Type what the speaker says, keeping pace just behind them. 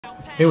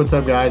Hey, what's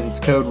up guys, it's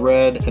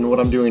CodeRed, and what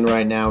I'm doing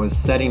right now is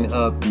setting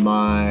up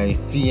my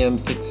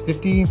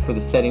CM-650 for the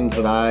settings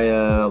that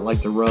I like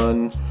to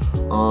run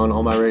on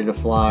all my ready to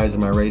flies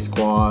and my race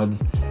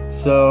quads.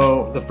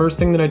 So the first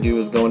thing that I do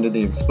is go into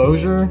the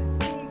exposure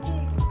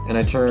and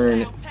I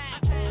turn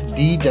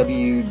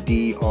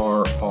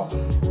DWDR off,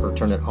 or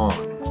turn it on.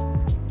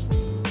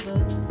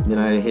 Then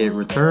I hit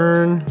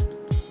return,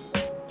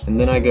 and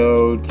then I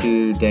go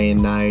to day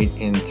and night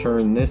and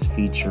turn this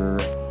feature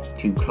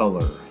to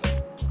color.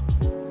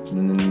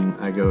 And then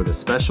I go to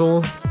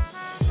special,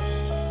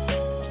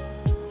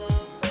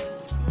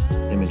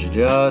 image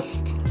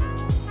adjust,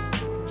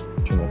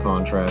 turn the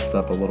contrast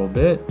up a little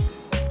bit,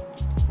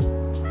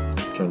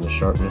 turn the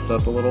sharpness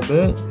up a little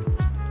bit,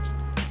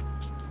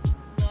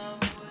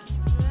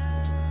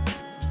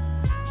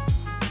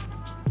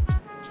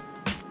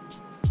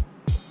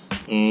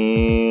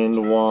 and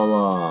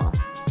voila.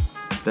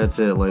 That's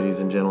it, ladies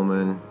and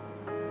gentlemen.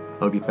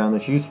 Hope you found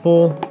this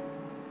useful.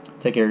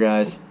 Take care,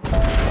 guys.